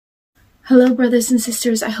Hello, brothers and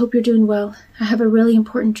sisters. I hope you're doing well. I have a really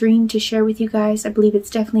important dream to share with you guys. I believe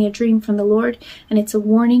it's definitely a dream from the Lord, and it's a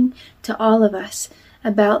warning to all of us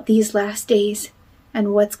about these last days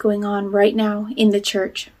and what's going on right now in the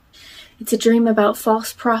church. It's a dream about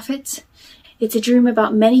false prophets. It's a dream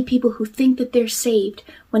about many people who think that they're saved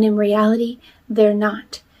when in reality they're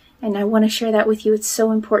not. And I want to share that with you. It's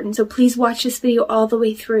so important. So please watch this video all the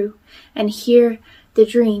way through and hear the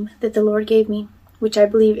dream that the Lord gave me, which I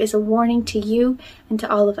believe is a warning to you and to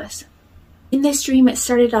all of us. In this dream, it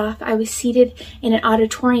started off, I was seated in an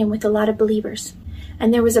auditorium with a lot of believers.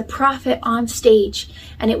 And there was a prophet on stage.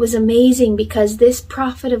 And it was amazing because this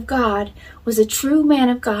prophet of God was a true man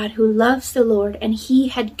of God who loves the Lord. And he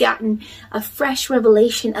had gotten a fresh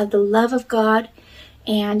revelation of the love of God.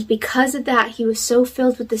 And because of that, he was so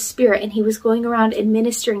filled with the Spirit, and he was going around and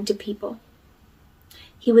ministering to people.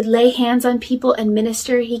 He would lay hands on people and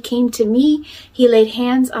minister. He came to me. He laid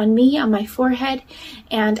hands on me, on my forehead,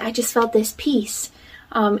 and I just felt this peace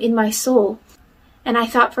in my soul. And I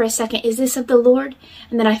thought for a second, is this of the Lord?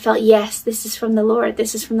 And then I felt, yes, this is from the Lord.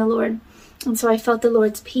 This is from the Lord. And so I felt the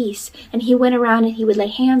Lord's peace. And he went around and he would lay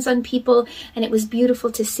hands on people, and it was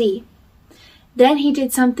beautiful to see. Then he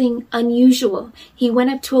did something unusual. He went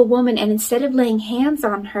up to a woman, and instead of laying hands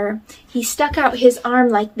on her, he stuck out his arm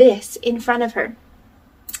like this in front of her.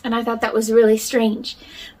 And I thought that was really strange.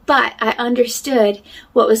 But I understood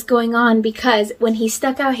what was going on, because when he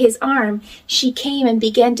stuck out his arm, she came and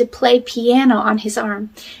began to play piano on his arm.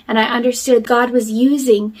 And I understood God was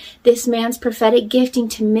using this man's prophetic gifting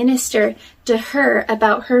to minister to her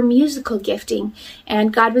about her musical gifting.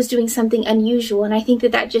 And God was doing something unusual. And I think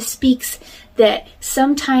that just speaks that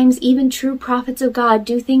sometimes even true prophets of God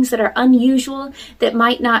do things that are unusual, that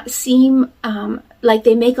might not seem like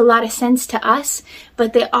they make a lot of sense to us,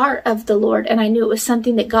 but they are of the Lord. And I knew it was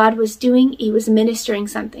something that God was doing. He was ministering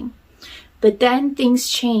something. But then things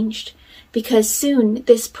changed, because soon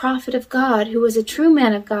this prophet of God, who was a true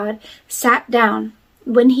man of God, sat down.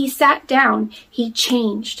 When he sat down, he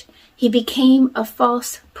changed. He became a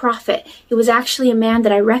false prophet. It was actually a man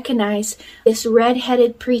that I recognized, this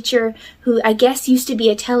red-headed preacher who I guess used to be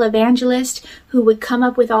a televangelist, who would come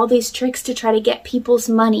up with all these tricks to try to get people's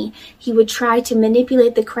money. He would try to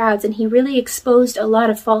manipulate the crowds, and he really exposed a lot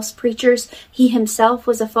of false preachers. He himself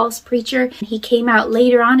was a false preacher. He came out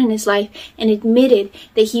later on in his life and admitted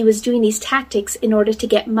that he was doing these tactics in order to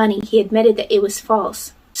get money. He admitted that it was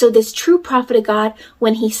false. So this true prophet of God,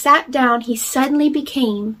 when he sat down, he suddenly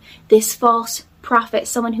became this false prophet,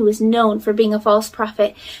 someone who was known for being a false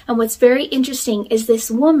prophet. And what's very interesting is this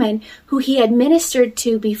woman who he had ministered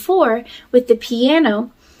to before with the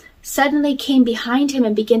piano suddenly came behind him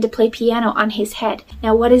and began to play piano on his head.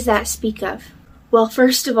 Now, what does that speak of? Well,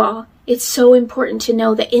 first of all, it's so important to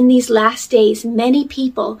know that in these last days, many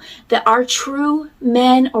people that are true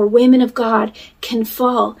men or women of God can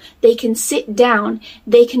fall. They can sit down.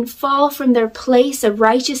 They can fall from their place of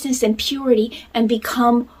righteousness and purity and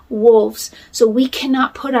become wolves. So we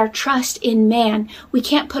cannot put our trust in man. We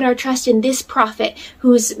can't put our trust in this prophet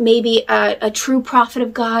who's maybe a true prophet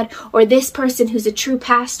of God, or this person who's a true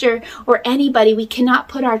pastor, or anybody. We cannot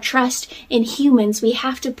put our trust in humans. We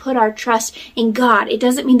have to put our trust in God. It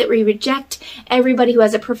doesn't mean that we reject everybody who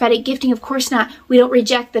has a prophetic gifting. Of course not. We don't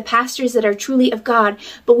reject the pastors that are truly of God,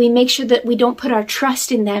 but we make sure that we don't put our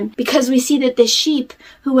trust in them, because we see that the sheep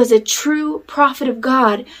who was a true prophet of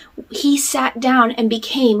God, he sat down and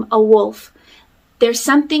became a wolf. There's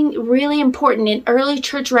something really important in early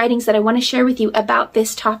church writings that I want to share with you about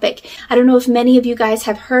this topic. I don't know if many of you guys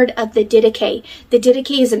have heard of the Didache. The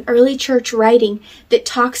Didache is an early church writing that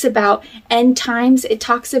talks about end times. It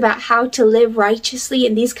talks about how to live righteously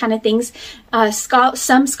and these kind of things.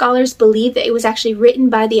 Some scholars believe that it was actually written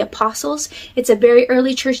by the apostles. It's a very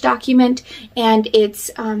early church document, and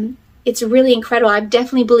it's really incredible. I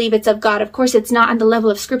definitely believe it's of God. Of course, it's not on the level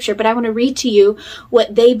of Scripture, but I want to read to you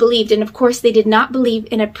what they believed. And of course, they did not believe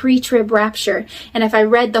in a pre-trib rapture. And if I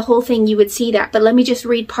read the whole thing, you would see that. But let me just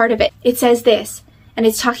read part of it. It says this, and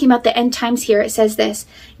it's talking about the end times here. It says this: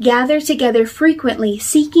 "Gather together frequently,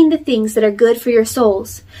 seeking the things that are good for your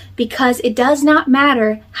souls, because it does not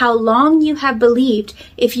matter how long you have believed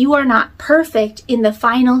if you are not perfect in the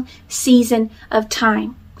final season of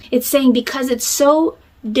time." It's saying because it's so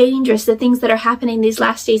dangerous, the things that are happening these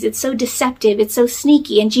last days, it's so deceptive, it's so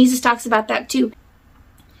sneaky, and Jesus talks about that too.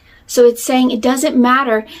 So it's saying it doesn't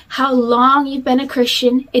matter how long you've been a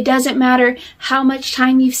Christian. It doesn't matter how much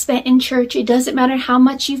time you've spent in church. It doesn't matter how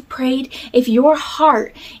much you've prayed. If your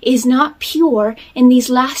heart is not pure in these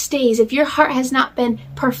last days, if your heart has not been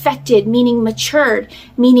perfected, meaning matured,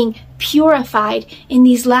 meaning purified in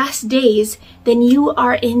these last days, then you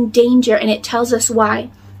are in danger. And it tells us why.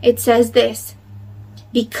 It says this: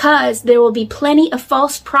 because there will be plenty of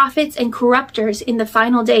false prophets and corrupters in the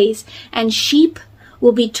final days, and sheep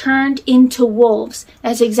will be turned into wolves.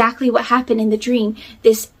 That's exactly what happened in the dream.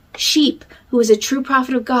 This sheep, who was a true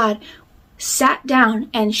prophet of God, sat down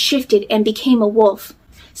and shifted and became a wolf.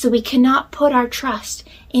 So we cannot put our trust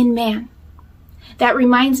in man. That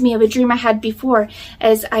reminds me of a dream I had before,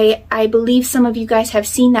 as I believe some of you guys have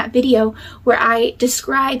seen that video where I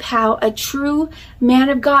describe how a true man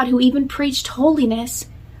of God who even preached holiness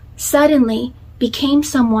suddenly became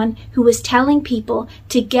someone who was telling people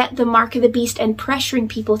to get the mark of the beast and pressuring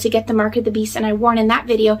people to get the mark of the beast. And I warn in that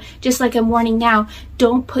video, just like I'm warning now,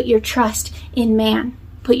 don't put your trust in man.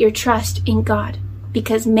 Put your trust in God,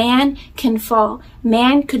 because man can fall.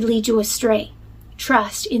 Man could lead you astray.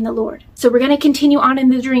 Trust in the Lord. So we're going to continue on in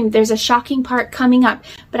the dream. There's a shocking part coming up,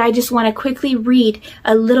 but I just want to quickly read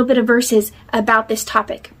a little bit of verses about this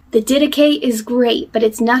topic. The Didache is great, but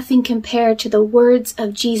it's nothing compared to the words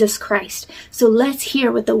of Jesus Christ. So let's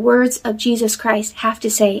hear what the words of Jesus Christ have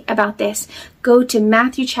to say about this. Go to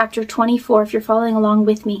Matthew chapter 24 if you're following along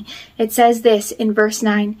with me. It says this in verse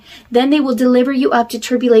 9. Then they will deliver you up to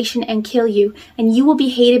tribulation and kill you, and you will be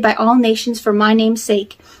hated by all nations for my name's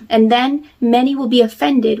sake. And then many will be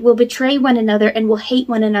offended, will betray one another, and will hate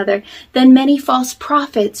one another. Then many false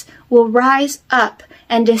prophets will rise up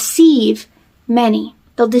and deceive many.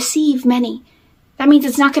 They'll deceive many. That means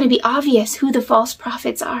it's not going to be obvious who the false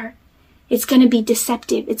prophets are. It's going to be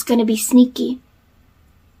deceptive. It's going to be sneaky.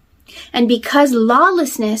 And because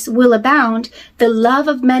lawlessness will abound, the love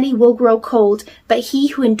of many will grow cold, but he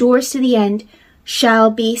who endures to the end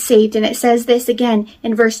shall be saved. And it says this again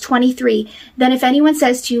in verse 23. Then if anyone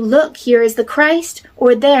says to you, look, here is the Christ,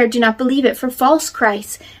 or there, do not believe it, for false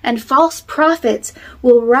Christs and false prophets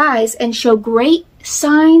will rise and show great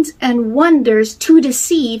signs and wonders to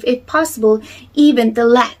deceive, if possible, even the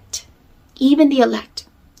elect. Even the elect.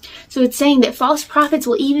 So it's saying that false prophets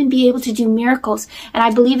will even be able to do miracles. And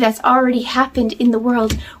I believe that's already happened in the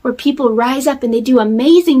world, where people rise up and they do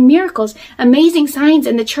amazing miracles, amazing signs,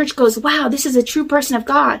 and the church goes, wow, this is a true person of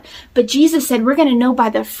God. But Jesus said we're going to know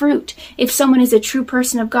by the fruit if someone is a true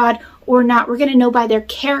person of God or not. We're going to know by their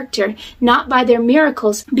character, not by their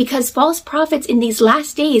miracles, because false prophets in these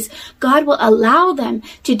last days, God will allow them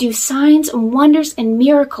to do signs and wonders and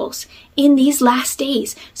miracles in these last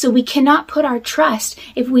days. So we cannot put our trust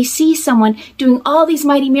if we see someone doing all these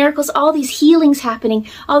mighty miracles, all these healings happening,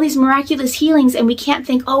 all these miraculous healings, and we can't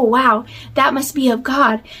think, oh wow, that must be of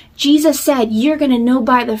God. Jesus said, you're going to know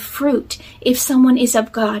by the fruit if someone is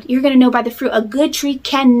of God. You're going to know by the fruit. A good tree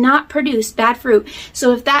cannot produce bad fruit.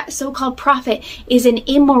 So if that so-called prophet is in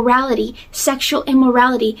immorality, sexual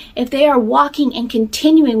immorality, if they are walking and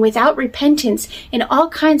continuing without repentance in all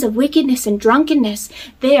kinds of wickedness and drunkenness,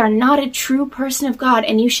 they are not a true person of God,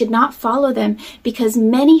 and you should not follow them, because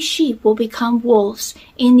many sheep will become wolves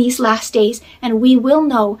in these last days, and we will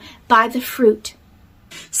know by the fruit.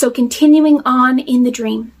 So continuing on in the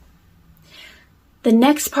dream. The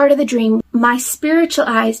next part of the dream, my spiritual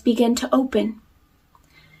eyes begin to open.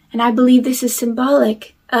 And I believe this is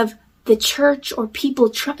symbolic of the church or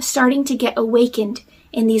people starting to get awakened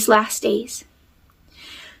in these last days.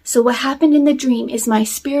 So what happened in the dream is my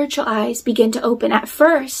spiritual eyes begin to open. At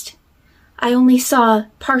first, I only saw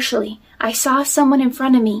partially. I saw someone in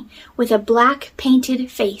front of me with a black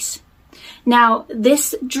painted face. Now,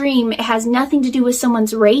 this dream has nothing to do with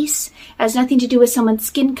someone's race, has nothing to do with someone's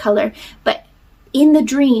skin color, but in the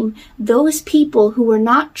dream, those people who were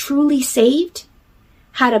not truly saved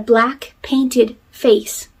had a black painted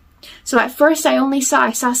face. So at first I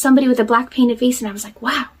saw somebody with a black painted face, and I was like,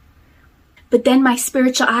 wow. But then my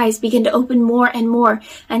spiritual eyes began to open more and more,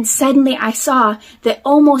 and suddenly I saw that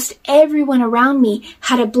almost everyone around me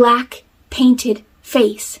had a black painted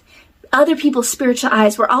face. Other people's spiritual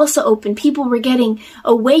eyes were also open. People were getting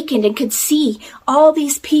awakened and could see all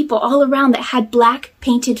these people all around that had black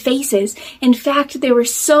painted faces. In fact, there were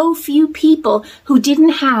so few people who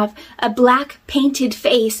didn't have a black painted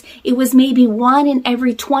face. It was maybe 1 in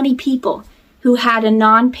every 20 people who had a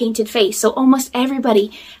non-painted face. So almost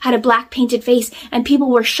everybody had a black painted face, and people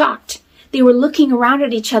were shocked. They were looking around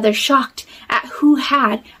at each other, shocked at who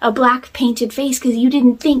had a black painted face, because you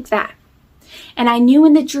didn't think that. And I knew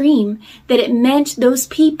in the dream that it meant those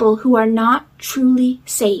people who are not truly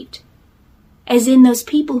saved, as in those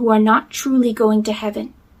people who are not truly going to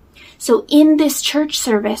heaven. So in this church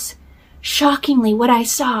service, shockingly, what I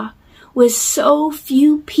saw was so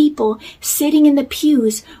few people sitting in the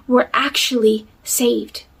pews were actually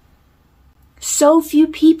saved. So few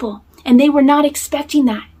people, and they were not expecting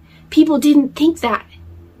that. people didn't think that.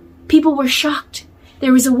 People were shocked.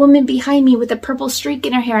 There was a woman behind me with a purple streak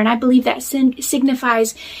in her hair, and I believe that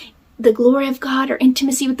signifies the glory of God or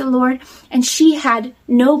intimacy with the Lord. And she had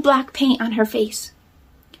no black paint on her face.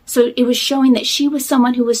 So it was showing that she was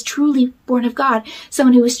someone who was truly born of God,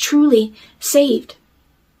 someone who was truly saved.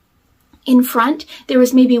 In front, there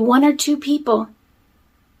was maybe one or two people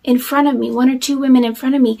in front of me, one or two women in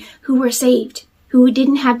front of me who were saved, who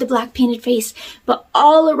didn't have the black painted face. But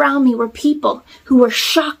all around me were people who were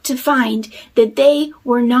shocked to find that they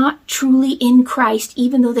were not truly in Christ,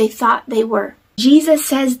 even though they thought they were. Jesus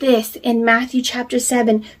says this in Matthew chapter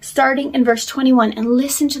 7, starting in verse 21, and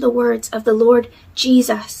listen to the words of the Lord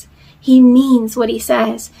Jesus. He means what he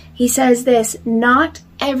says. He says this, "Not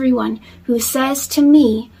everyone who says to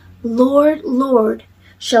me, 'Lord, Lord,'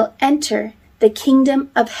 shall enter the kingdom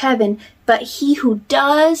of heaven, but he who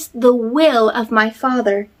does the will of my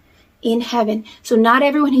Father in heaven." So not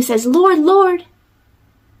everyone who says, "Lord, Lord,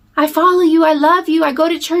 I follow you, I love you, I go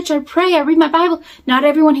to church, I pray, I read my Bible." Not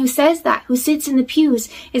everyone who says that, who sits in the pews,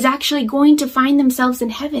 is actually going to find themselves in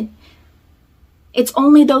heaven. It's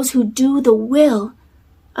only those who do the will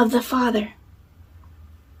of the Father.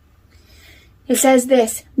 It says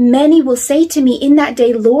this, "Many will say to me in that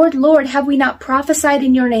day, 'Lord, Lord, have we not prophesied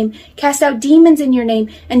in your name, cast out demons in your name,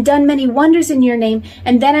 and done many wonders in your name?'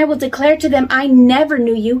 And then I will declare to them, 'I never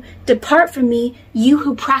knew you. Depart from me, you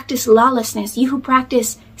who practice lawlessness,'" you who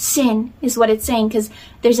practice sin is what it's saying, because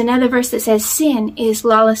there's another verse that says sin is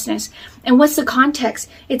lawlessness. And what's the context?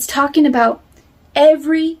 It's talking about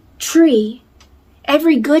every tree,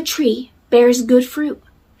 every good tree bears good fruit.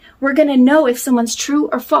 We're going to know if someone's true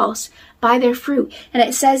or false by their fruit. And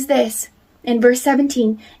it says this in verse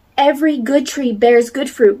 17, "Every good tree bears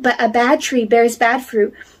good fruit, but a bad tree bears bad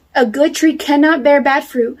fruit. A good tree cannot bear bad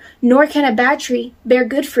fruit, nor can a bad tree bear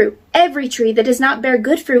good fruit. Every tree that does not bear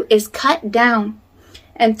good fruit is cut down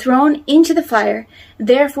and thrown into the fire.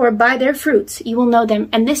 Therefore, by their fruits you will know them."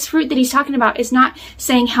 And this fruit that he's talking about is not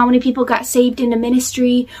saying how many people got saved in the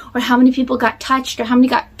ministry, or how many people got touched, or how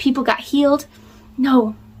many people got healed.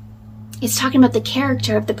 No. It's talking about the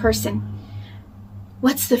character of the person.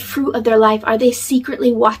 What's the fruit of their life? Are they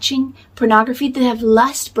secretly watching pornography? Do they have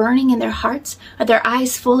lust burning in their hearts? Are their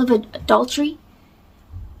eyes full of adultery?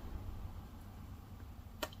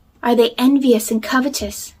 Are they envious and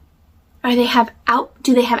covetous? Do they have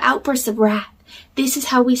outbursts of wrath? This is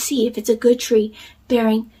how we see if it's a good tree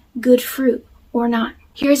bearing good fruit or not.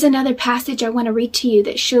 Here's another passage I want to read to you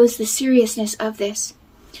that shows the seriousness of this.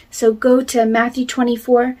 So go to Matthew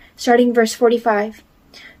 24, starting verse 45.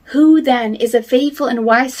 "Who then is a faithful and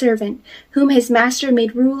wise servant, whom his master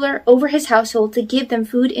made ruler over his household to give them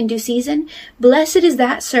food in due season? Blessed is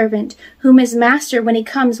that servant, whom his master, when he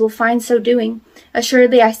comes, will find so doing.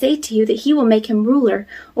 Assuredly I say to you that he will make him ruler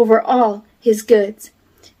over all his goods.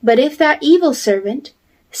 But if that evil servant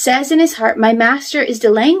says in his heart, 'My master is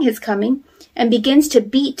delaying his coming,' and begins to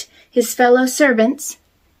beat his fellow servants,"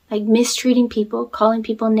 like mistreating people, calling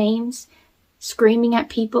people names, screaming at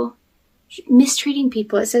people, mistreating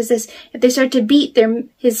people. It says this, if they start to beat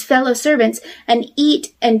his fellow servants and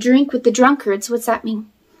eat and drink with the drunkards, what's that mean?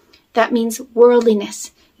 That means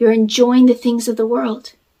worldliness. You're enjoying the things of the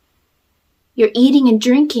world. You're eating and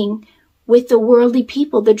drinking with the worldly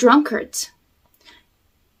people, the drunkards.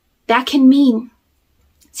 That can mean,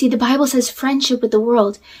 see, the Bible says friendship with the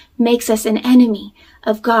world makes us an enemy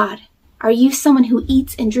of God. Are you someone who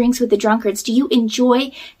eats and drinks with the drunkards? Do you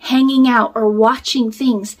enjoy hanging out or watching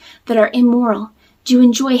things that are immoral? Do you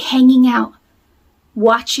enjoy hanging out,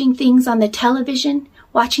 watching things on the television,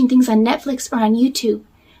 watching things on Netflix or on YouTube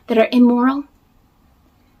that are immoral?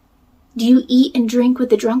 Do you eat and drink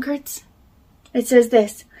with the drunkards? It says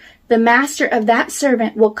this, "The master of that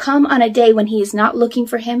servant will come on a day when he is not looking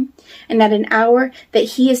for him, and at an hour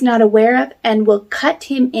that he is not aware of, and will cut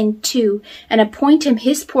him in two, and appoint him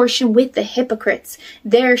his portion with the hypocrites.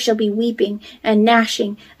 There shall be weeping and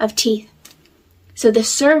gnashing of teeth." So the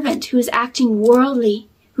servant who is acting worldly,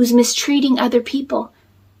 who's mistreating other people,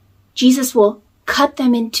 Jesus will cut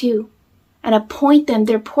them in two and appoint them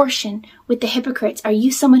their portion with the hypocrites. Are you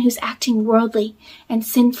someone who's acting worldly and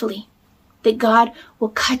sinfully, that God will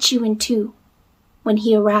cut you in two when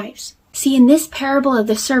he arrives? See, in this parable of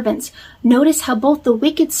the servants, notice how both the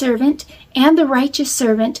wicked servant and the righteous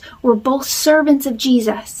servant were both servants of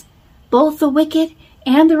Jesus. Both the wicked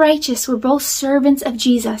and the righteous were both servants of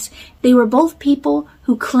Jesus. They were both people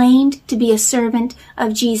who claimed to be a servant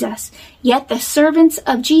of Jesus. Yet the servants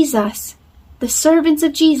of Jesus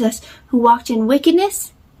who walked in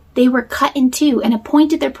wickedness, they were cut in two and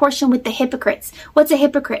appointed their portion with the hypocrites. What's a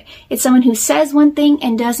hypocrite? It's someone who says one thing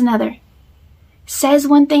and does another. says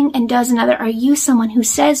one thing and does another? Are you someone who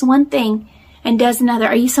says one thing and does another?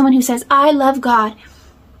 Are you someone who says, I love God?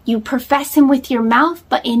 You profess him with your mouth,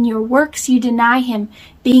 but in your works you deny him,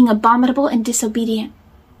 being abominable and disobedient.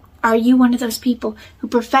 Are you one of those people who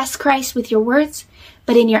profess Christ with your words,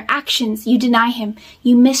 but in your actions you deny him?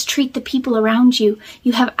 You mistreat the people around you.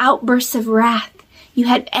 You have outbursts of wrath. You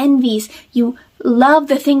have envies. You love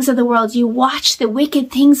the things of the world. You watch the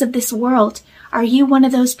wicked things of this world. Are you one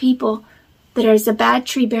of those people that is a bad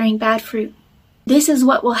tree bearing bad fruit? This is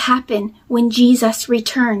what will happen when Jesus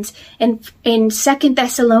returns. And in 2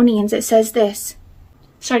 Thessalonians, it says this.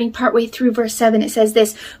 Starting partway through verse 7, it says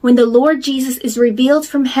this. When the Lord Jesus is revealed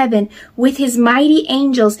from heaven with his mighty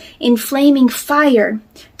angels in flaming fire,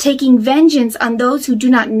 taking vengeance on those who do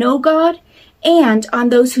not know God and on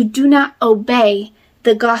those who do not obey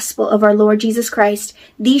the gospel of our Lord Jesus Christ,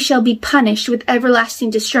 these shall be punished with everlasting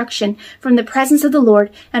destruction from the presence of the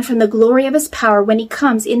Lord and from the glory of his power when he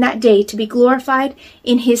comes in that day to be glorified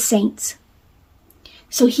in his saints.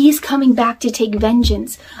 So he's coming back to take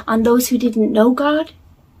vengeance on those who didn't know God.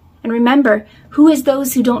 And remember, who is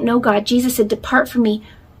those who don't know God? Jesus said, depart from me.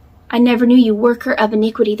 I never knew you, worker of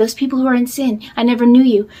iniquity. Those people who are in sin, I never knew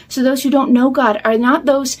you. So those who don't know God are not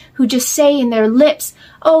those who just say in their lips,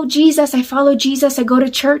 oh, Jesus, I follow Jesus, I go to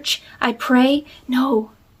church, I pray.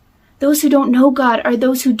 No. Those who don't know God are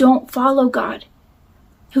those who don't follow God,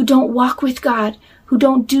 who don't walk with God, who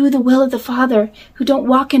don't do the will of the Father, who don't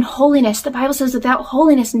walk in holiness. The Bible says without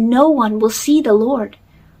holiness, no one will see the Lord.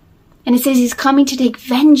 And it says he's coming to take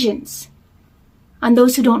vengeance on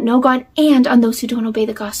those who don't know God and on those who don't obey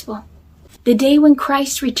the gospel. The day when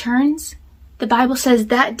Christ returns, the Bible says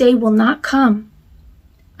that day will not come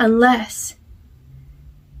unless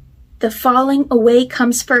the falling away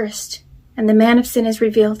comes first and the man of sin is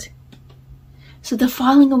revealed. So the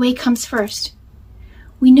falling away comes first.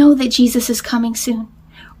 We know that Jesus is coming soon.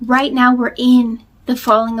 Right now we're in the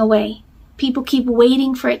falling away. People keep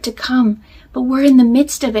waiting for it to come, but we're in the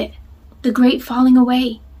midst of it, the great falling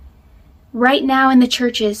away. Right now in the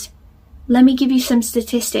churches, let me give you some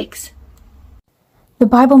statistics. The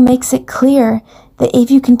Bible makes it clear that if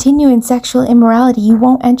you continue in sexual immorality, you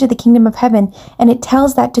won't enter the kingdom of heaven. And it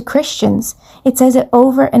tells that to Christians. It says it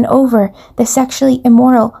over and over. The sexually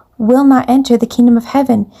immoral will not enter the kingdom of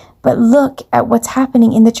heaven. But look at what's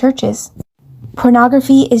happening in the churches.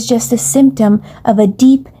 Pornography is just a symptom of a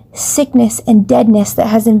deep sickness and deadness that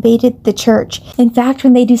has invaded the church. In fact,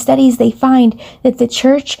 when they do studies, they find that the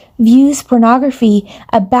church views pornography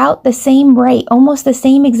about the same rate, almost the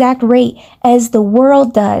same exact rate as the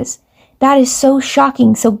world does. That is so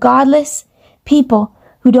shocking. So godless people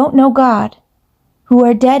who don't know God, who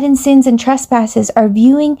are dead in sins and trespasses, are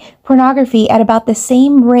viewing pornography at about the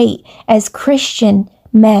same rate as Christian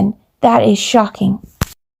men. That is shocking.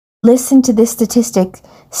 Listen to this statistic.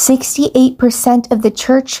 68% of the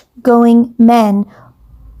church-going men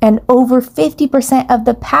and over 50% of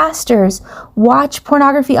the pastors watch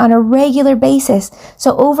pornography on a regular basis.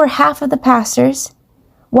 So over half of the pastors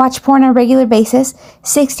watch porn on a regular basis.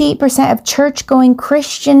 68% of church-going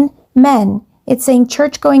Christian men, it's saying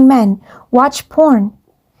church-going men, watch porn.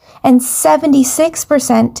 And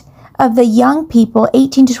 76% of the young people,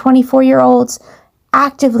 18 to 24-year-olds,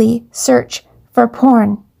 actively search for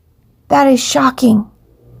porn. That is shocking.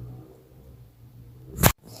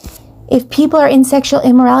 If people are in sexual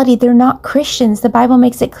immorality, they're not Christians. The Bible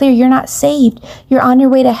makes it clear you're not saved. You're on your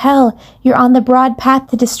way to hell. You're on the broad path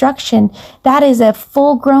to destruction. That is a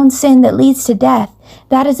full-grown sin that leads to death.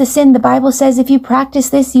 That is a sin the Bible says if you practice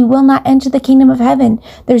this, you will not enter the kingdom of heaven.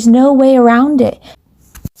 There's no way around it.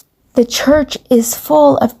 The church is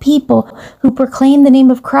full of people who proclaim the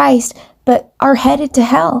name of Christ but are headed to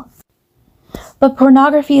hell. But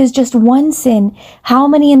pornography is just one sin. How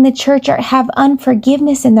many in the church have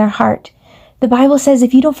unforgiveness in their heart? The Bible says,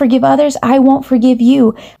 if you don't forgive others, I won't forgive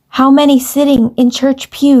you. How many sitting in church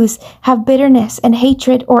pews have bitterness and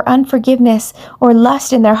hatred or unforgiveness or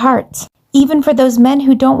lust in their hearts? Even for those men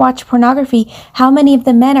who don't watch pornography, how many of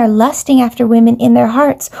the men are lusting after women in their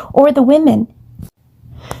hearts, or the women?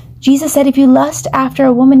 Jesus said, if you lust after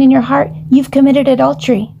a woman in your heart, you've committed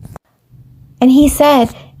adultery. And he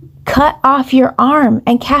said, cut off your arm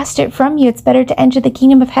and cast it from you. It's better to enter the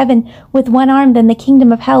kingdom of heaven with one arm than the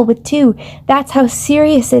kingdom of hell with two. That's how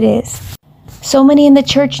serious it is. So many in the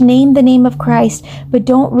church name the name of Christ, but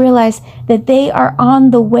don't realize that they are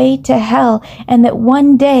on the way to hell and that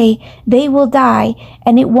one day they will die,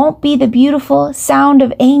 and it won't be the beautiful sound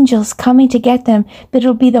of angels coming to get them, but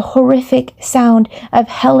it'll be the horrific sound of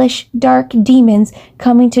hellish, dark demons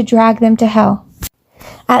coming to drag them to hell.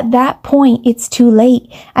 At that point, it's too late.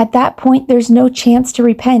 At that point, there's no chance to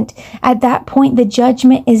repent. At that point, the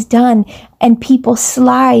judgment is done and people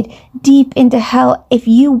slide deep into hell. If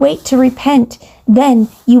you wait to repent, then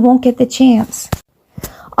you won't get the chance.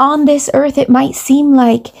 On this earth, it might seem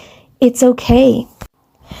like it's okay.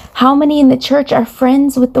 How many in the church are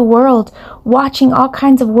friends with the world, watching all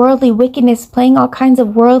kinds of worldly wickedness, playing all kinds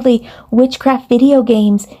of worldly witchcraft video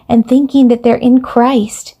games, and thinking that they're in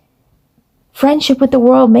Christ? Friendship with the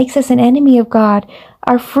world makes us an enemy of God.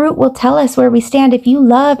 Our fruit will tell us where we stand. If you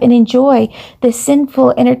love and enjoy the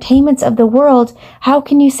sinful entertainments of the world, how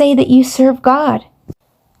can you say that you serve God?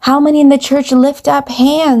 How many in the church lift up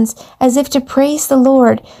hands as if to praise the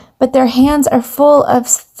Lord, but their hands are full of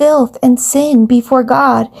filth and sin before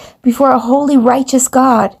God, before a holy, righteous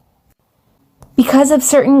God? Because of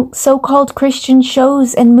certain so-called Christian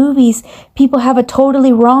shows and movies, people have a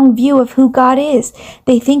totally wrong view of who God is.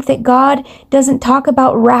 They think that God doesn't talk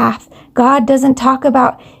about wrath. God doesn't talk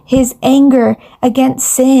about his anger against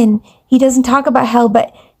sin. He doesn't talk about hell.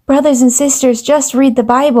 But brothers and sisters, just read the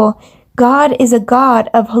Bible. God is a God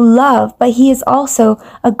of love, but he is also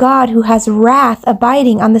a God who has wrath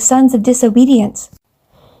abiding on the sons of disobedience.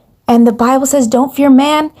 And the Bible says, don't fear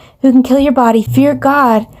man who can kill your body. Fear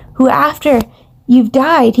God, who after you've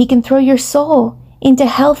died, he can throw your soul into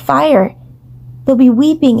hell fire. There'll be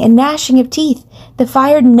weeping and gnashing of teeth. The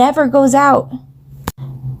fire never goes out.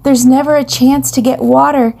 There's never a chance to get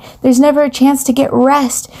water. There's never a chance to get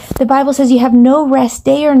rest. The Bible says you have no rest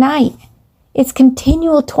day or night. It's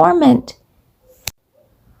continual torment.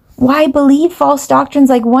 Why believe false doctrines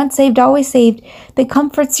like once saved, always saved that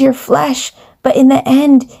comforts your flesh, but in the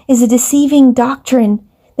end is a deceiving doctrine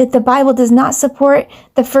that the Bible does not support,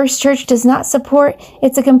 the first church does not support?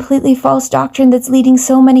 It's a completely false doctrine that's leading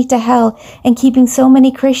so many to hell and keeping so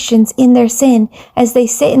many Christians in their sin as they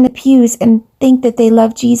sit in the pews and think that they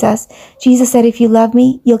love Jesus. Jesus said, if you love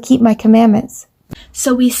me, you'll keep my commandments.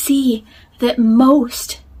 So we see that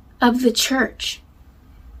most of the church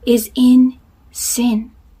is in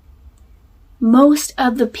sin. Most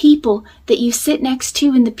of the people that you sit next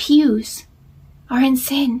to in the pews are in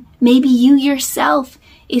sin. Maybe you yourself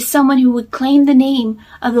is someone who would claim the name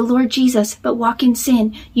of the Lord Jesus but walk in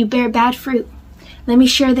sin. You bear bad fruit. Let me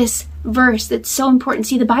share this verse that's so important.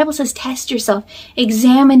 See, the Bible says test yourself,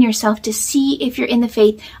 examine yourself to see if you're in the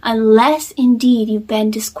faith, unless indeed you've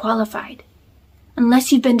been disqualified.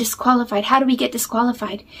 Unless you've been disqualified. How do we get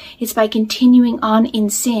disqualified? It's by continuing on in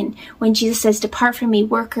sin. When Jesus says, depart from me,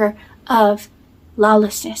 worker of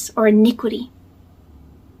lawlessness or iniquity.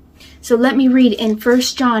 So let me read in 1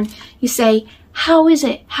 John. You say, how is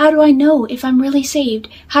it? How do I know if I'm really saved?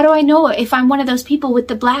 How do I know if I'm one of those people with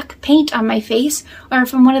the black paint on my face, or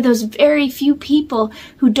if I'm one of those very few people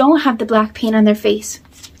who don't have the black paint on their face?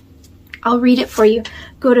 I'll read it for you.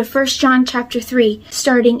 Go to 1 John chapter 3,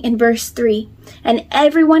 starting in verse 3. And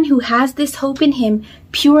everyone who has this hope in him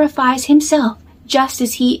purifies himself, just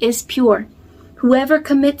as he is pure. Whoever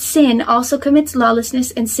commits sin also commits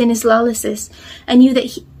lawlessness, and sin is lawlessness. And you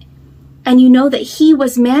know that he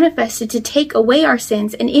was manifested to take away our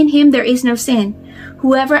sins, and in him there is no sin.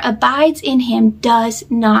 Whoever abides in him does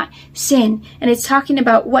not sin. And it's talking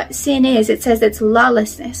about what sin is. It says it's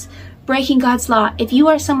lawlessness, breaking God's law. If you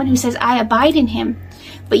are someone who says, I abide in him,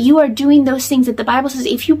 but you are doing those things that the Bible says,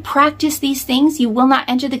 if you practice these things, you will not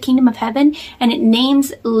enter the kingdom of heaven. And it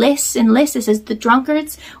names lists and lists. It says the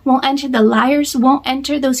drunkards won't enter, the liars won't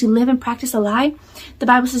enter, those who live and practice a lie. The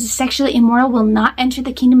Bible says the sexually immoral will not enter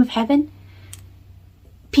the kingdom of heaven.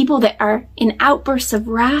 People that are in outbursts of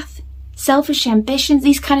wrath, selfish ambitions,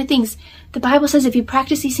 these kind of things. The Bible says if you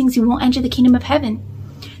practice these things, you won't enter the kingdom of heaven.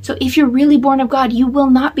 So if you're really born of God, you will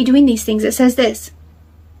not be doing these things. It says this.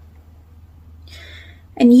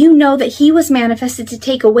 And you know that he was manifested to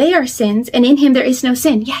take away our sins, and in him there is no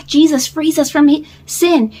sin. Yeah, Jesus frees us from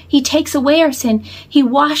sin. He takes away our sin. He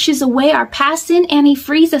washes away our past sin, and he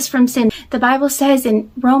frees us from sin. The Bible says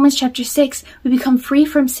in Romans chapter 6, we become free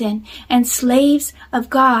from sin and slaves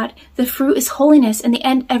of God. The fruit is holiness, and the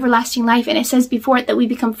end everlasting life. And it says before it that we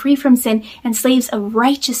become free from sin and slaves of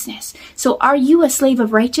righteousness. So are you a slave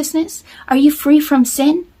of righteousness? Are you free from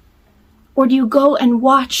sin? Or do you go and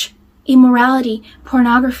watch immorality,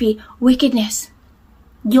 pornography, wickedness?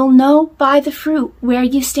 You'll know by the fruit where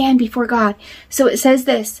you stand before God. So it says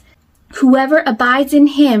this, whoever abides in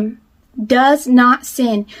him does not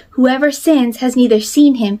sin. Whoever sins has neither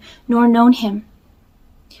seen him nor known him.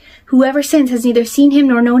 Whoever sins has neither seen him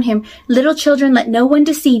nor known him. Little children, let no one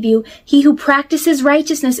deceive you. He who practices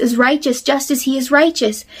righteousness is righteous, just as he is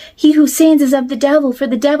righteous. He who sins is of the devil, for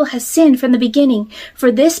the devil has sinned from the beginning. For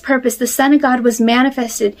this purpose the Son of God was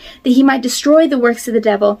manifested, that he might destroy the works of the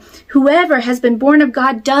devil. Whoever has been born of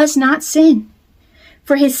God does not sin,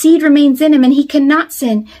 for his seed remains in him, and he cannot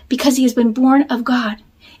sin, because he has been born of God.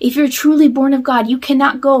 If you're truly born of God, you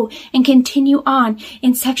cannot go and continue on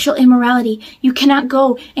in sexual immorality. You cannot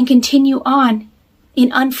go and continue on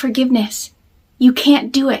in unforgiveness. You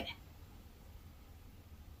can't do it.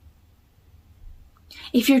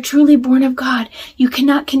 If you're truly born of God, you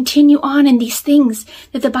cannot continue on in these things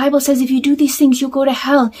that the Bible says if you do these things, you'll go to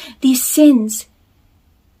hell. These sins.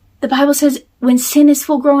 The Bible says when sin is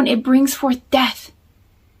full grown, it brings forth death.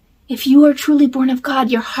 If you are truly born of God,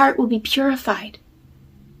 your heart will be purified.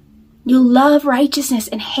 You'll love righteousness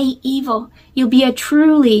and hate evil. You'll be a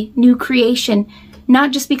truly new creation. Not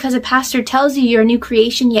just because a pastor tells you you're a new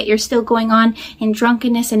creation, yet you're still going on in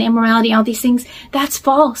drunkenness and immorality and all these things. That's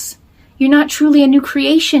false. You're not truly a new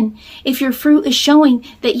creation if your fruit is showing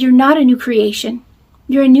that you're not a new creation.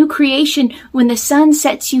 You're a new creation when the Son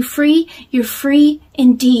sets you free. You're free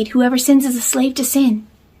indeed. Whoever sins is a slave to sin.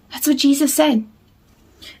 That's what Jesus said.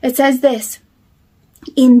 It says this.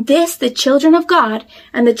 In this the children of God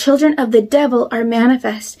and the children of the devil are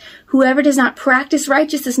manifest. Whoever does not practice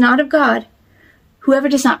righteousness is not of God. Whoever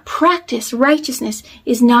does not practice righteousness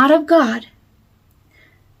is not of God,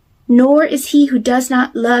 nor is he who does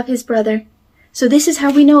not love his brother. So this is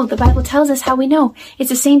how we know. The Bible tells us how we know. It's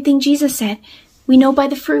the same thing Jesus said. We know by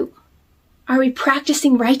the fruit. Are we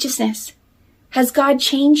practicing righteousness? Has God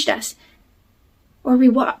changed us? Or are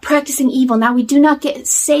we practicing evil? Now we do not get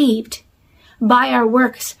saved by our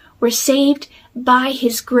works. We're saved by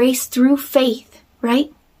his grace through faith,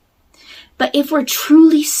 right? But if we're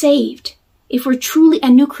truly saved, if we're truly a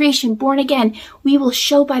new creation, born again, we will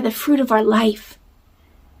show by the fruit of our life.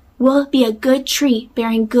 We'll be a good tree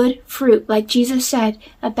bearing good fruit. Like Jesus said,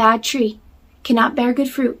 a bad tree cannot bear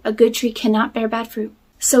good fruit. A good tree cannot bear bad fruit.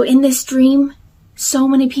 So in this dream, so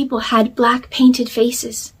many people had black painted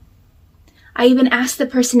faces. I even asked the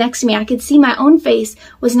person next to me. I could see my own face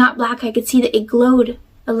was not black. I could see that it glowed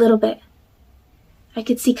a little bit. I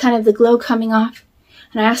could see kind of the glow coming off.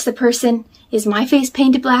 And I asked the person, is my face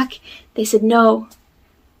painted black? They said no.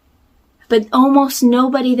 But almost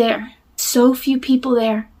nobody there, so few people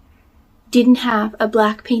there, didn't have a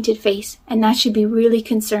black painted face. And that should be really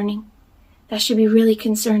concerning. That should be really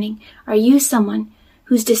concerning. Are you someone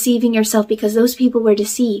who's deceiving yourself because those people were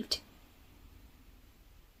deceived?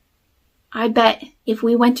 I bet if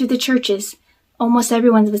we went through the churches, almost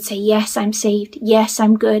everyone would say, yes, I'm saved. Yes,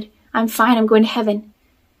 I'm good. I'm fine. I'm going to heaven.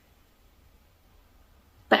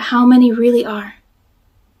 But how many really are?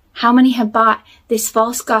 How many have bought this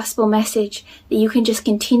false gospel message that you can just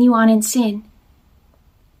continue on in sin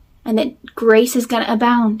and that grace is going to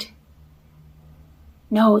abound?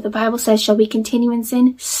 No, the Bible says, shall we continue in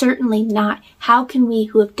sin? Certainly not. How can we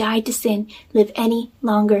who have died to sin live any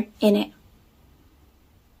longer in it?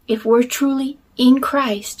 If we're truly in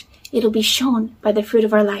Christ, it'll be shown by the fruit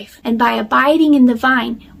of our life. And by abiding in the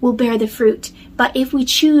vine, we'll bear the fruit. But if we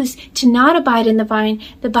choose to not abide in the vine,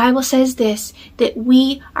 the Bible says this, that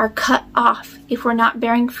we are cut off if we're not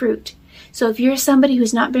bearing fruit. So if you're somebody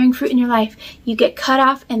who's not bearing fruit in your life, you get cut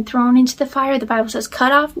off and thrown into the fire. The Bible says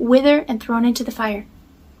cut off, wither, and thrown into the fire.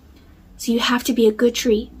 So you have to be a good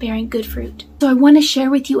tree bearing good fruit. So I want to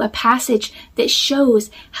share with you a passage that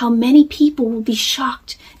shows how many people will be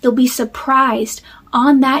shocked. They'll be surprised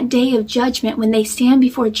on that day of judgment when they stand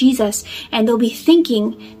before Jesus, and they'll be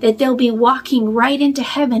thinking that they'll be walking right into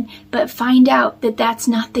heaven, but find out that that's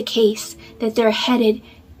not the case, that they're headed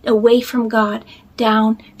away from God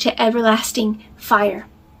down to everlasting fire.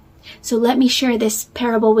 So let me share this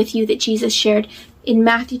parable with you that Jesus shared in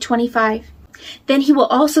Matthew 25. Then he will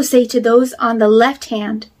also say to those on the left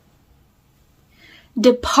hand,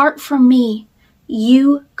 depart from me,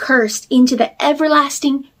 you cursed, into the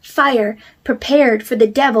everlasting fire prepared for the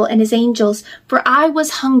devil and his angels. For I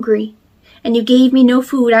was hungry, and you gave me no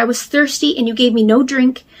food. I was thirsty, and you gave me no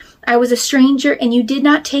drink. I was a stranger, and you did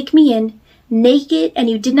not take me in. Naked, and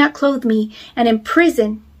you did not clothe me. And in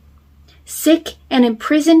prison, sick and in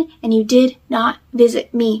prison, and you did not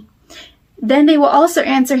visit me. Then they will also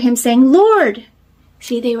answer him, saying, Lord.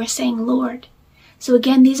 See, they were saying, Lord. So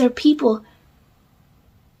again, these are people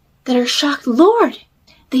that are shocked. Lord.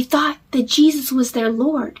 They thought that Jesus was their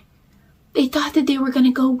Lord. They thought that they were going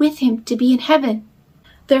to go with him to be in heaven.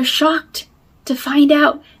 They're shocked to find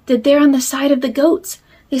out that they're on the side of the goats.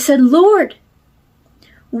 They said, Lord,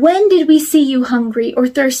 When did we see you hungry or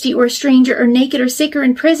thirsty or a stranger or naked or sick or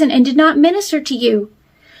in prison and did not minister to you?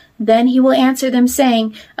 Then he will answer them,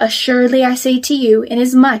 saying, Assuredly I say to you,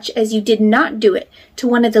 inasmuch as you did not do it to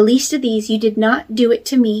one of the least of these, you did not do it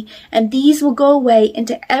to me. And these will go away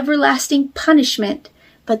into everlasting punishment,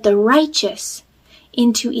 but the righteous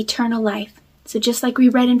into eternal life. So just like we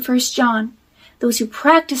read in 1 John, those who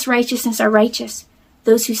practice righteousness are righteous.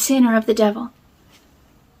 Those who sin are of the devil.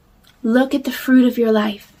 Look at the fruit of your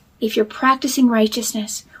life. If you're practicing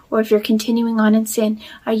righteousness, or if you're continuing on in sin,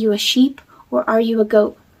 are you a sheep or are you a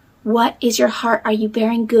goat? What is your heart? Are you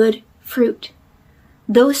bearing good fruit?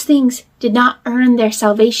 Those things did not earn their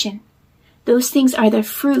salvation. Those things are the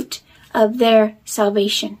fruit of their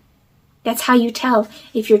salvation. That's how you tell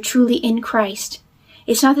if you're truly in Christ.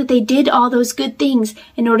 It's not that they did all those good things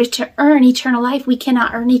in order to earn eternal life. We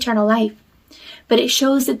cannot earn eternal life. But it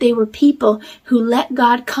shows that they were people who let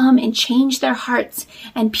God come and change their hearts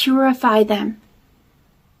and purify them.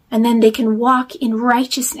 And then they can walk in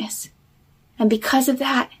righteousness. And because of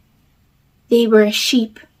that, they were a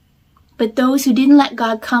sheep. But those who didn't let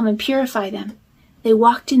God come and purify them, they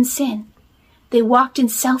walked in sin. They walked in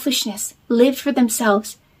selfishness, lived for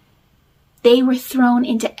themselves. They were thrown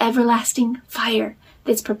into everlasting fire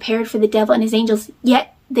that's prepared for the devil and his angels.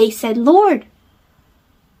 Yet they said, Lord,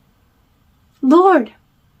 Lord.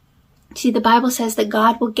 See, the Bible says that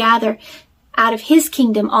God will gather out of his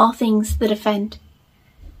kingdom all things that offend.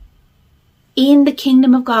 In the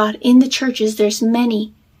kingdom of God, in the churches, there's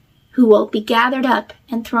many who will be gathered up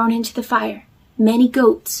and thrown into the fire. Many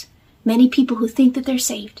goats, many people who think that they're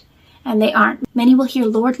saved, and they aren't. Many will hear,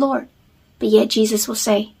 Lord, Lord. But yet Jesus will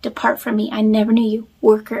say, Depart from me, I never knew you,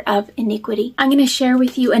 worker of iniquity. I'm going to share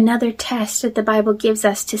with you another test that the Bible gives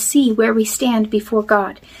us to see where we stand before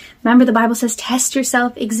God. Remember, the Bible says, test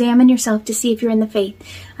yourself, examine yourself to see if you're in the faith,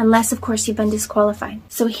 unless, of course, you've been disqualified.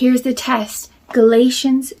 So here's the test.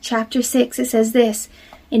 Galatians chapter 6, it says this,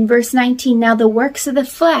 in verse 19, Now the works of the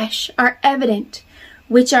flesh are evident,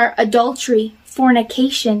 which are adultery,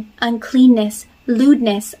 fornication, uncleanness,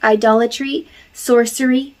 lewdness, idolatry,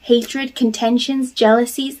 sorcery, hatred, contentions,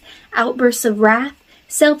 jealousies, outbursts of wrath,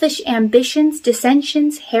 selfish ambitions,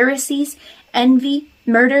 dissensions, heresies, envy,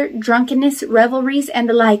 murder, drunkenness, revelries, and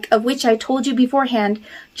the like, of which I told you beforehand,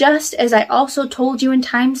 just as I also told you in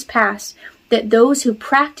times past, that those who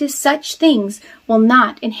practice such things will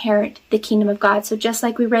not inherit the kingdom of God. So just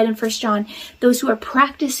like we read in 1 John, those who are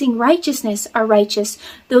practicing righteousness are righteous.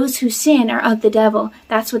 Those who sin are of the devil.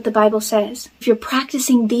 That's what the Bible says. If you're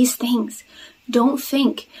practicing these things, don't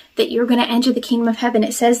think that you're going to enter the kingdom of heaven.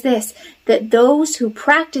 It says this, that those who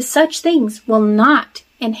practice such things will not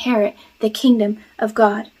inherit the kingdom of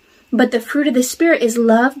God. But the fruit of the Spirit is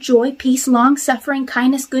love, joy, peace, long-suffering,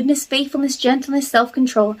 kindness, goodness, faithfulness, gentleness,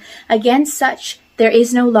 self-control. Against such there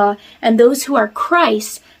is no law. And those who are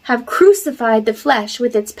Christ have crucified the flesh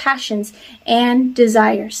with its passions and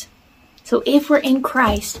desires. So if we're in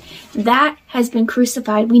Christ, that has been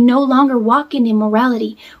crucified. We no longer walk in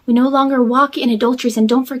immorality. We no longer walk in adulteries. And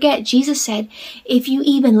don't forget, Jesus said, if you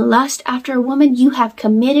even lust after a woman, you have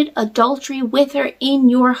committed adultery with her in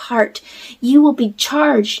your heart. You will be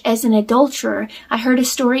charged as an adulterer. I heard a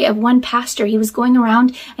story of one pastor. He was going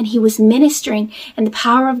around and he was ministering, and the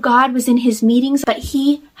power of God was in his meetings, but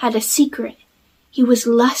he had a secret. He was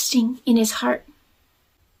lusting in his heart.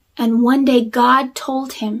 And one day God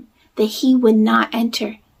told him that he would not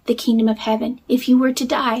enter the kingdom of heaven. If he were to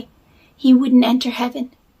die, he wouldn't enter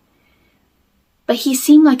heaven. But he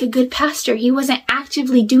seemed like a good pastor. He wasn't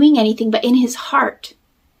actively doing anything, but in his heart,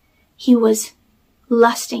 he was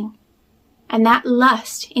lusting. And that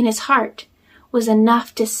lust in his heart was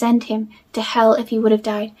enough to send him to hell if he would have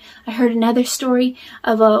died. I heard another story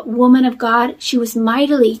of a woman of God. She was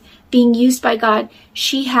mightily being used by God.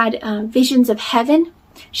 She had visions of heaven.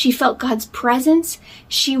 She felt God's presence.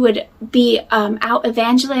 She would be out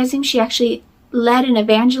evangelizing. She actually led an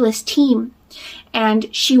evangelist team.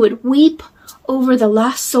 And she would weep over the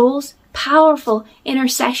lost souls. Powerful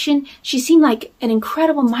intercession. She seemed like an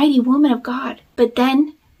incredible, mighty woman of God. But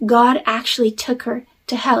then God actually took her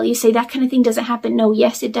to hell. You say that kind of thing doesn't happen. No,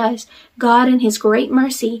 yes, it does. God in his great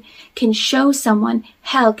mercy can show someone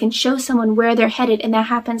hell, can show someone where they're headed. And that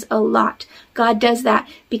happens a lot. God does that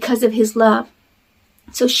because of his love.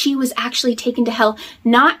 So she was actually taken to hell,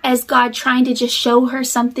 not as God trying to just show her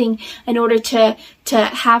something in order to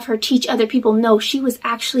have her teach other people. No, she was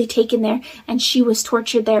actually taken there and she was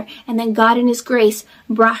tortured there. And then God in his grace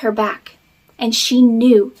brought her back. And she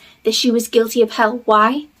knew that she was guilty of hell.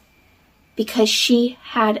 Why? Because she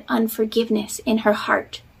had unforgiveness in her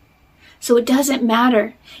heart. So it doesn't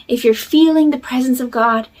matter if you're feeling the presence of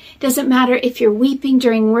God. It doesn't matter if you're weeping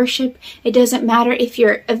during worship. It doesn't matter if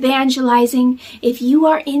you're evangelizing. If you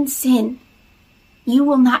are in sin, you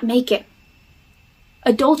will not make it.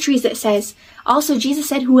 Adulteries, it says. Also, Jesus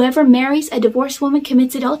said, whoever marries a divorced woman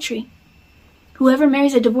commits adultery. Whoever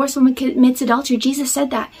marries a divorced woman commits adultery. Jesus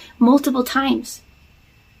said that multiple times.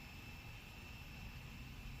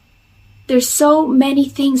 There's so many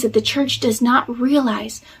things that the church does not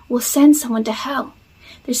realize will send someone to hell.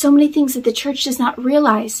 There's so many things that the church does not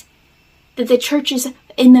realize, that the church is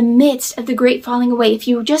in the midst of the great falling away. If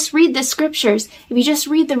you just read the scriptures, if you just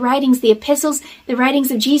read the writings, the epistles, the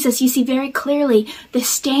writings of Jesus, you see very clearly the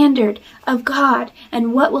standard of God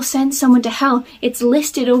and what will send someone to hell. It's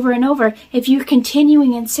listed over and over. If you're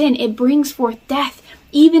continuing in sin, it brings forth death.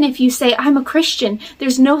 Even if you say, I'm a Christian,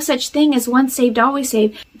 there's no such thing as once saved, always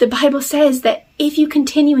saved. The Bible says that if you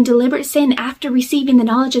continue in deliberate sin after receiving the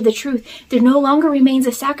knowledge of the truth, there no longer remains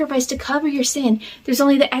a sacrifice to cover your sin. There's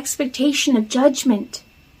only the expectation of judgment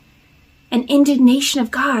and indignation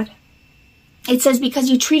of God. It says, because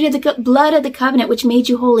you treated the blood of the covenant which made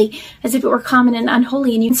you holy as if it were common and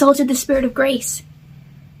unholy, and you insulted the Spirit of grace.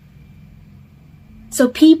 So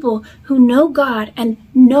people who know God and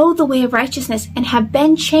know the way of righteousness and have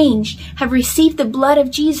been changed, have received the blood of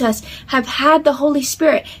Jesus, have had the Holy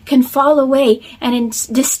Spirit, can fall away and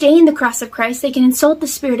disdain the cross of Christ. They can insult the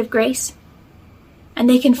Spirit of grace, and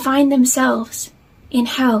they can find themselves in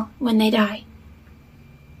hell when they die.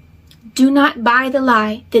 Do not buy the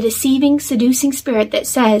lie, the deceiving, seducing spirit that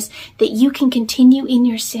says that you can continue in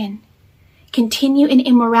your sin. Continue in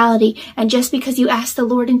immorality, and just because you asked the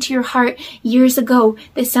Lord into your heart years ago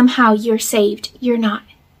that somehow you're saved, you're not.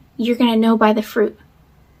 You're going to know by the fruit.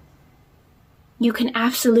 You can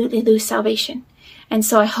absolutely lose salvation. And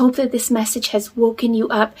so I hope that this message has woken you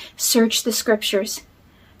up. Search the scriptures.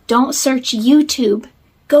 Don't search YouTube.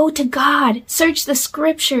 Go to God. Search the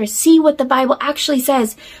scriptures. See what the Bible actually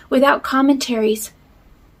says without commentaries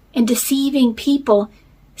and deceiving people,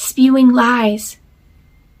 spewing lies.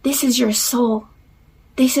 This is your soul.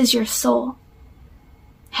 This is your soul.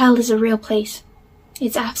 Hell is a real place.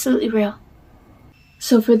 It's absolutely real.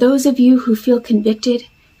 So for those of you who feel convicted,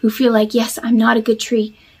 who feel like, yes, I'm not a good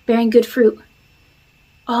tree, bearing good fruit,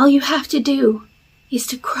 all you have to do is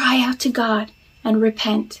to cry out to God and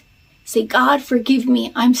repent. Say, God, forgive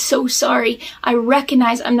me. I'm so sorry. I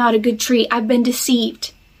recognize I'm not a good tree. I've been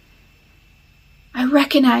deceived. I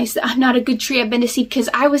recognize that I'm not a good tree. I've been deceived because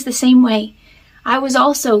I was the same way. I was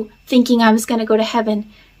also thinking I was going to go to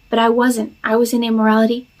heaven, but I wasn't. I was in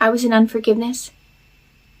immorality. I was in unforgiveness.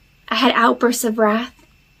 I had outbursts of wrath.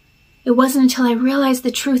 It wasn't until I realized the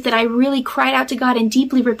truth, that I really cried out to God and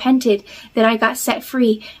deeply repented, that I got set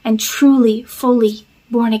free and truly, fully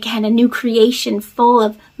born again, a new creation full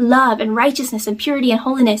of love and righteousness and purity and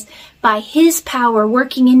holiness by His power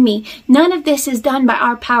working in me. None of this is done by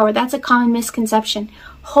our power. That's a common misconception.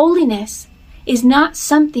 Holiness is not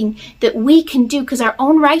something that we can do, because our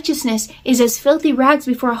own righteousness is as filthy rags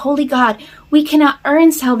before a holy God. We cannot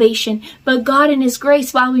earn salvation, but God in His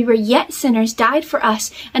grace, while we were yet sinners, died for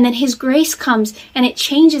us, and then His grace comes and it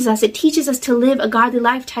changes us. It teaches us to live a godly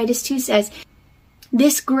life. Titus 2 says,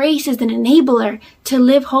 this grace is an enabler to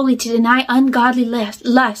live holy, to deny ungodly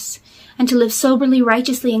lusts, and to live soberly,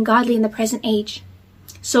 righteously, and godly in the present age.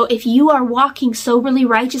 So if you are walking soberly,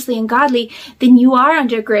 righteously, and godly, then you are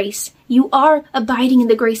under grace. You are abiding in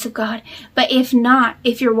the grace of God. But if not,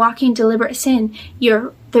 if you're walking in deliberate sin,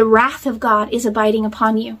 the wrath of God is abiding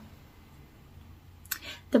upon you.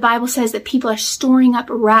 The Bible says that people are storing up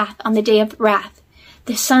wrath on the day of wrath.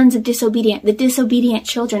 The sons of disobedient, the disobedient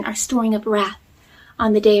children are storing up wrath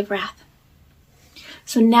on the day of wrath.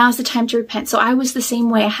 So now's the time to repent. So I was the same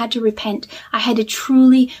way. I had to repent. I had to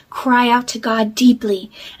truly cry out to God deeply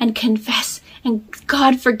and confess. And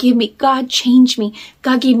God, forgive me. God, change me.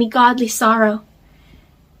 God gave me godly sorrow.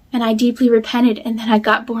 And I deeply repented. And then I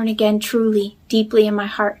got born again truly, deeply in my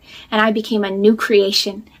heart. And I became a new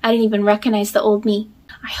creation. I didn't even recognize the old me.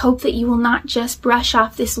 I hope that you will not just brush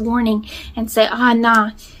off this warning and say,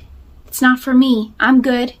 nah, it's not for me. I'm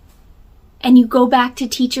good. And you go back to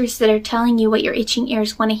teachers that are telling you what your itching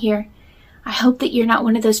ears want to hear. I hope that you're not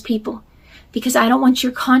one of those people, because I don't want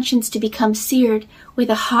your conscience to become seared with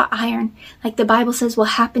a hot iron, like the Bible says will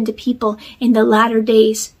happen to people in the latter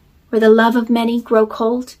days, where the love of many grow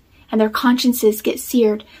cold and their consciences get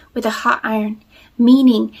seared with a hot iron,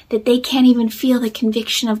 meaning that they can't even feel the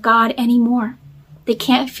conviction of God anymore. They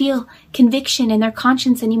can't feel conviction in their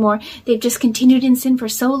conscience anymore. They've just continued in sin for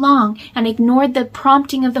so long and ignored the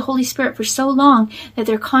prompting of the Holy Spirit for so long that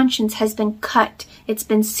their conscience has been cut. It's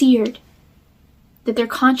been seared. that their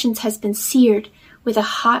conscience has been seared with a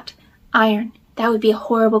hot iron. That would be a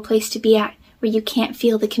horrible place to be at, where you can't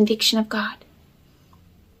feel the conviction of God.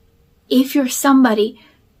 If you're somebody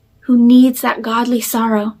who needs that godly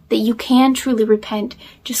sorrow, that you can truly repent,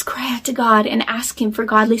 just cry out to God and ask Him for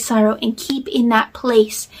godly sorrow and keep in that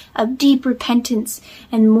place of deep repentance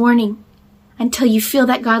and mourning until you feel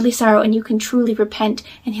that godly sorrow and you can truly repent,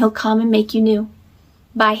 and He'll come and make you new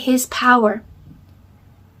by His power.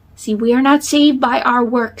 See, we are not saved by our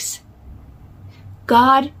works.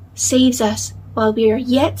 God saves us while we are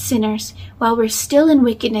yet sinners, while we're still in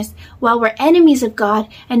wickedness, while we're enemies of God,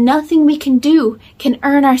 and nothing we can do can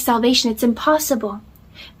earn our salvation. It's impossible.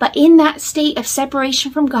 But in that state of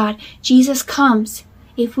separation from God, Jesus comes.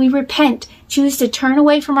 If we repent, choose to turn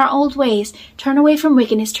away from our old ways, turn away from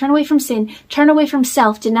wickedness, turn away from sin, turn away from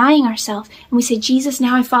self, denying ourselves, and we say, Jesus,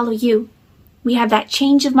 now I follow you. We have that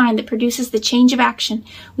change of mind that produces the change of action.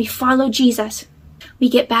 We follow Jesus. We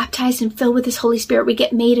get baptized and filled with His Holy Spirit. We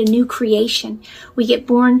get made a new creation. We get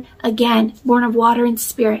born again, born of water and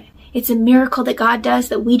spirit. It's a miracle that God does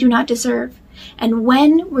that we do not deserve. And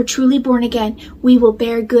when we're truly born again, we will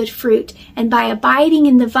bear good fruit. And by abiding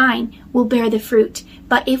in the vine, we'll bear the fruit.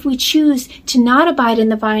 But if we choose to not abide in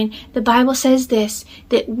the vine, the Bible says this,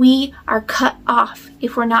 that we are cut off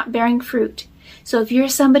if we're not bearing fruit. So if you're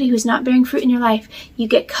somebody who's not bearing fruit in your life, you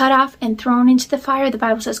get cut off and thrown into the fire. The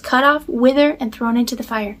Bible says cut off, wither, and thrown into the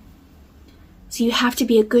fire. So you have to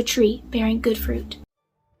be a good tree bearing good fruit.